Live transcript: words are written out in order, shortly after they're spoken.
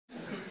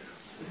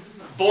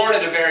born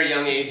at a very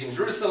young age in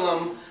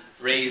Jerusalem,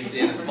 raised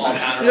in a small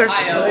town You in were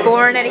Ohio.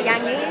 born at a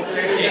young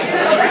age?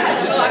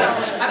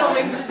 Yeah. I don't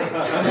make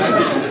mistakes.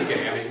 I'm just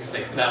kidding, I make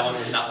mistakes, but that one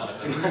was not one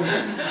of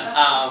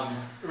them.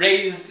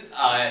 Raised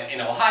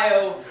in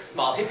Ohio,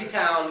 small hippie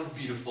town,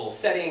 beautiful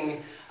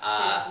setting,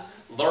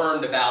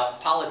 learned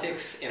about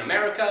politics in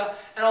America,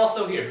 and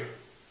also here.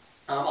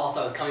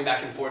 Also, I was coming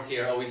back and forth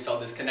here, always felt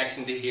this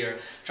connection to here,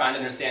 trying to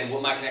understand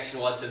what my connection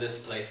was to this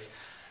place.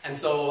 And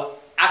so,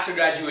 after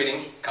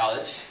graduating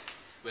college,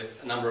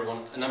 with a number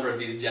of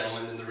these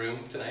gentlemen in the room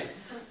tonight,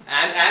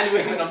 and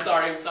women, I'm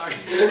sorry.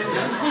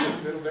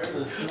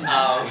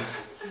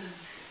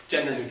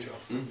 Gender neutral.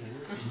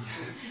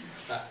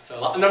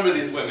 So a number of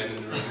these women in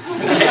the room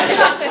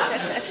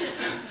tonight.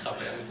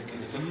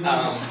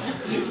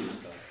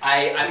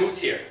 I moved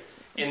here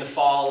in the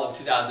fall of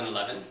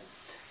 2011,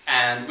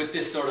 and with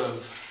this sort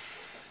of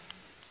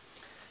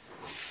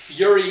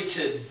fury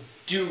to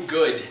do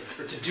good,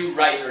 or to do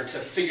right, or to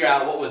figure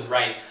out what was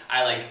right,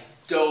 I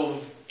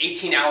dove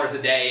 18 hours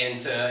a day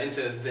into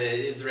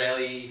the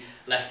Israeli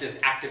leftist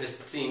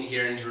activist scene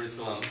here in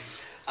Jerusalem.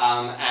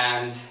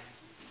 And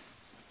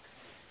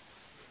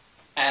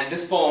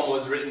this poem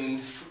was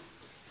written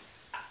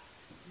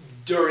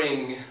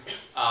during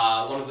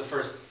one of the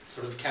first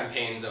sort of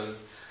campaigns I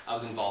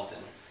was involved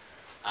in.